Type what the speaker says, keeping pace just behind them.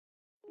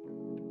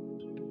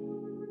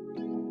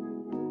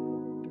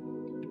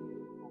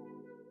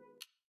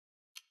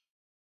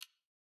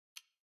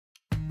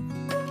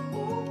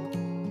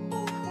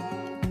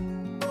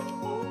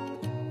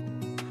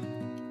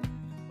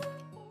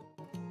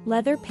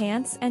Leather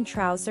pants and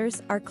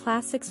trousers are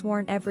classics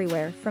worn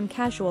everywhere from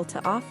casual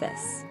to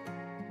office.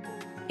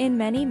 In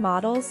many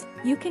models,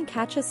 you can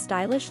catch a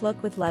stylish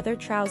look with leather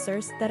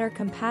trousers that are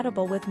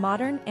compatible with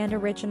modern and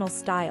original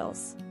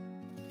styles.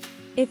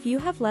 If you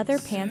have leather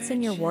pants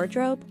in your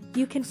wardrobe,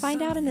 you can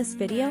find out in this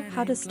video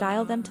how to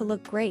style them to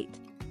look great.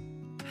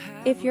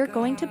 If you're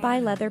going to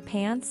buy leather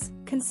pants,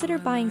 consider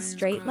buying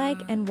straight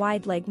leg and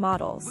wide leg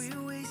models.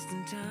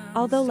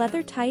 Although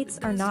leather tights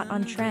are not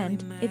on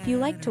trend, if you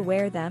like to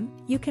wear them,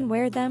 you can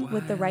wear them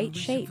with the right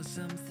shape.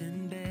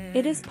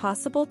 It is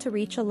possible to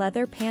reach a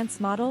leather pants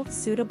model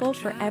suitable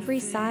for every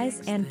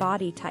size and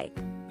body type.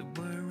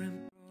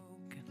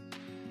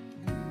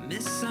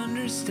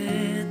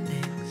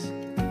 Misunderstandings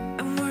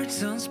and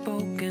words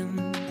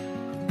unspoken,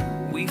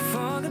 we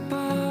fall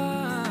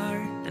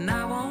apart, and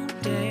I won't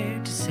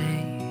dare to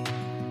say,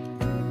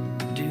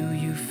 do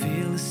you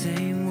feel the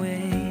same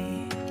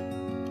way?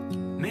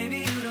 Maybe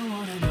you don't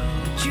wanna know,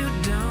 but you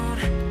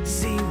don't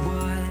see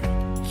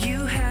what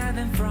you have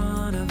in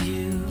front of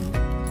you.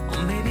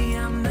 Or maybe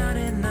I'm not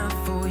enough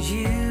for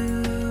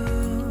you,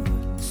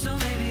 so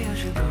maybe I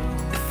should go.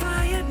 If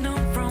I had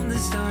known from the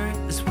start,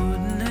 this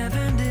wouldn't have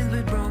ended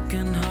with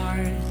broken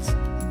hearts.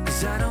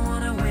 Cause I don't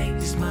wanna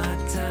waste my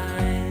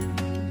time.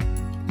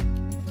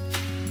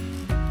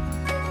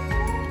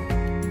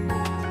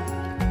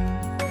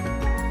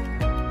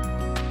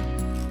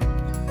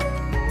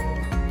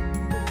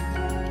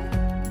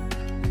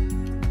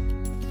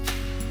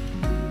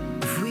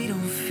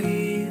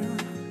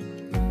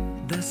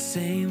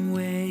 Same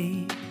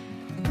way,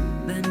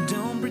 then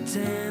don't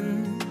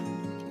pretend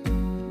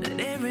that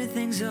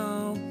everything's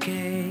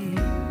okay.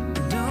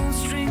 Don't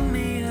string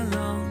me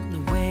along the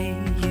way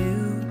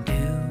you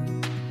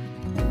do.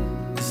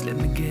 Just let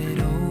me get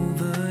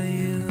over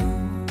you.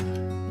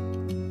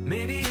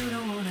 Maybe you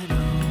don't wanna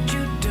know, but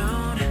you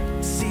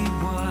don't see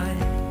what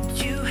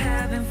you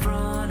have in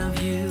front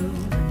of you.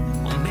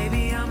 Or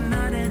maybe I'm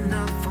not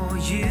enough for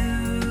you.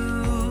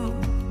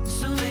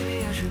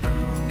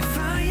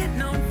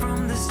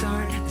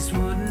 This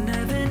wouldn't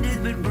have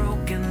ended with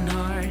broken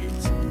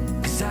hearts.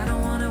 Cause I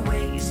don't wanna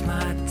waste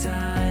my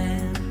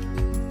time.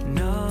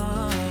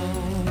 No,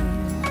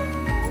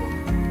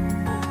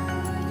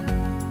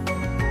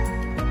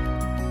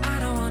 I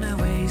don't wanna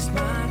waste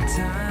my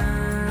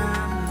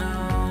time. No.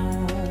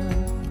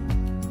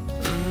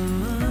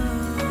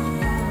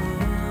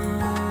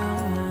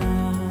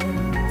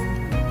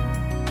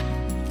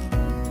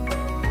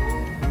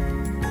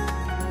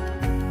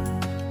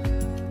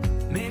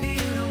 Maybe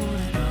you don't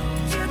wanna know.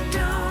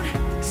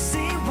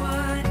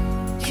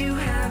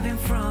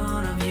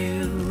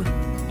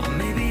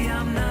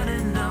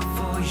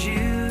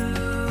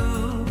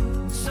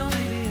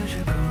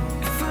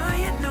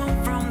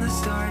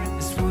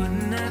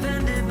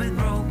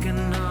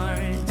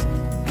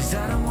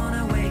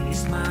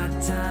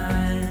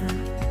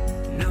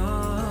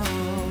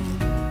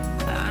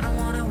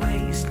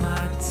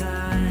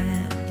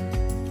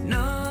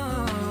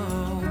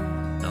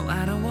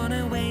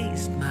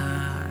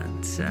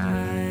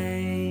 Time.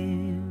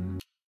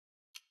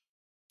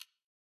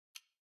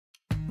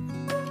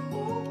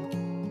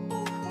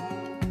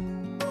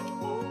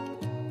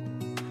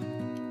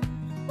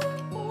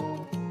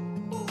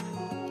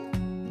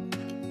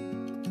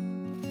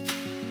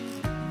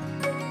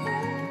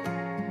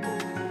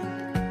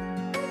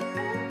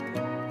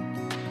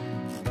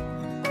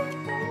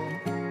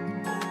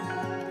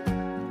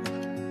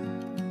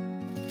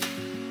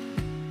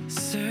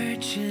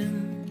 Searching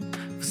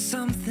for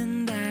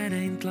something that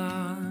ain't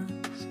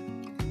lost.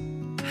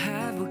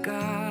 Have we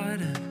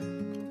gotten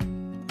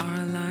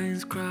our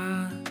lines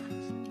crossed?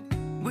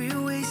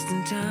 We're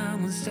wasting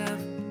time on stuff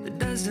that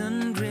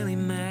doesn't really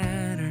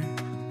matter,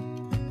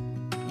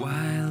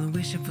 while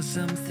wishing for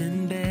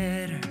something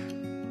better.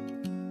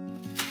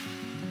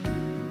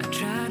 I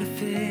try to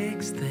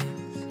fix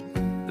things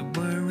that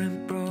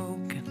weren't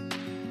broken,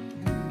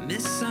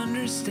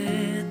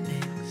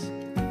 misunderstandings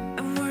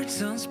and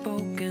words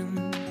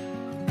unspoken.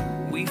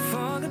 We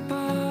fall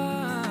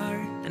apart,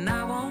 and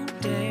I won't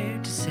dare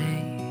to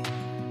say,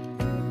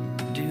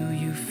 do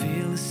you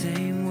feel the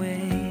same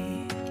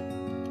way?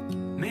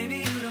 Maybe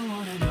you don't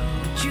wanna know,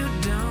 but you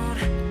don't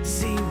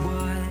see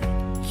what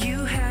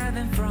you have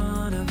in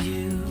front of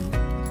you.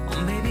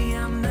 Or maybe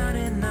I'm not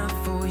enough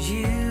for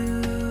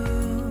you,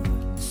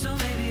 so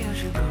maybe I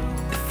should go.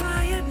 If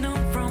I had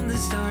known from the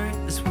start,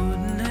 this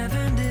wouldn't have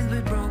ended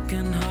with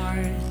broken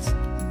hearts.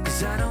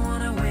 Cause I don't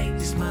wanna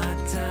waste my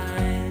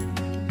time.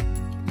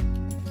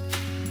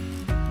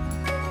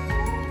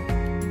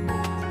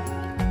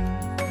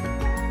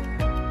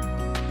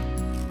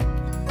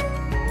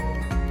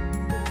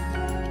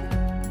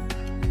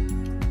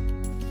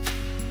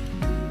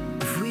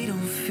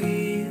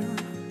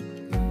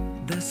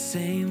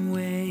 Same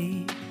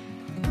way,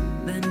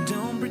 then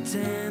don't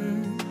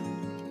pretend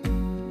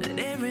that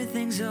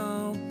everything's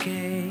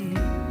okay.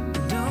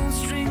 Don't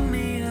string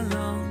me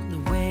along the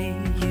way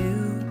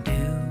you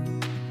do.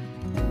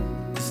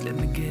 Just let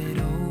me get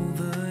over